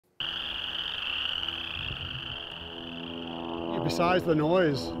Besides the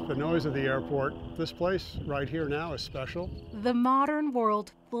noise of the airport, this place right here now is special. The modern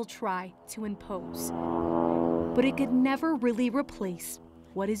world will try to impose, but it could never really replace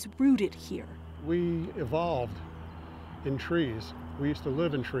what is rooted here. We evolved in trees. We used to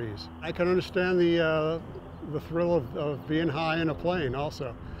live in trees. I can understand the thrill of being high in a plane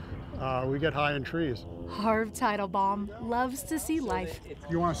also. We get high in trees. Harv Teitelbaum loves to see life.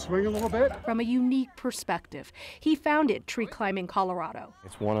 You want to swing a little bit? From a unique perspective. He founded Tree Climbing Colorado.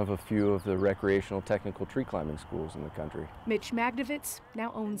 It's one of a few of the recreational technical tree climbing schools in the country. Mitch Magdovitz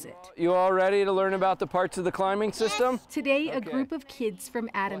now owns it. You all ready to learn about the parts of the climbing system? Today, a group of kids from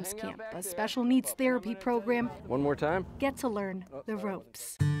Adams Camp, a special needs therapy program, One more time. get to learn the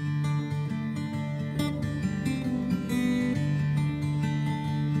ropes.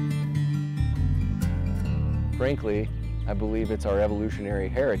 Frankly, I believe it's our evolutionary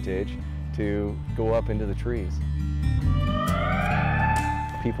heritage to go up into the trees.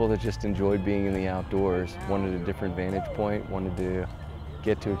 People that just enjoyed being in the outdoors, wanted a different vantage point, wanted to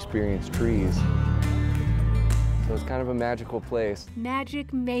get to experience trees. So it's kind of a magical place.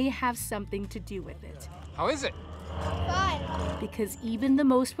 Magic may have something to do with it. How is it? Fun. Because even the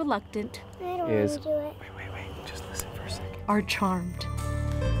most reluctant I don't want to do it. Wait, just listen for a second. are charmed.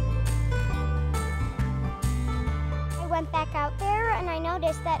 I went back out there and I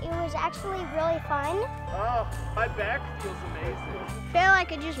noticed that it was actually really fun. Oh, my back feels amazing. I feel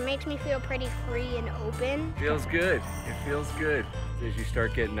like it just makes me feel pretty free and open. Feels good. It feels good. As you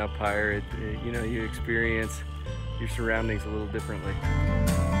start getting up higher, you experience your surroundings a little differently.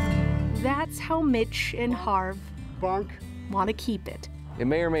 That's how Mitch and Harv Bunk. want to keep it. It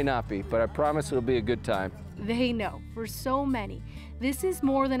may or may not be, but I promise it'll be a good time. They know, for so many, this is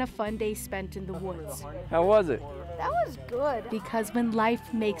more than a fun day spent in the woods. How was it? That was good. Because when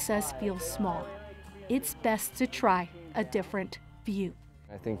life makes us feel small, it's best to try a different view.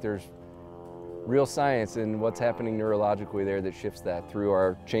 I think there's real science in what's happening neurologically there that shifts that through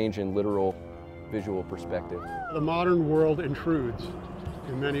our change in literal visual perspective. The modern world intrudes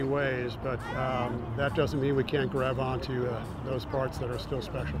in many ways, but that doesn't mean we can't grab onto those parts that are still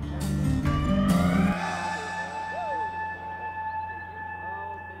special.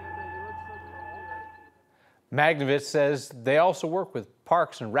 Magdovitz says they also work with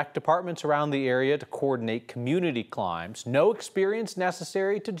parks and rec departments around the area to coordinate community climbs. No experience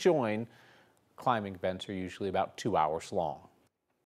necessary to join. Climbing events are usually about 2 hours long.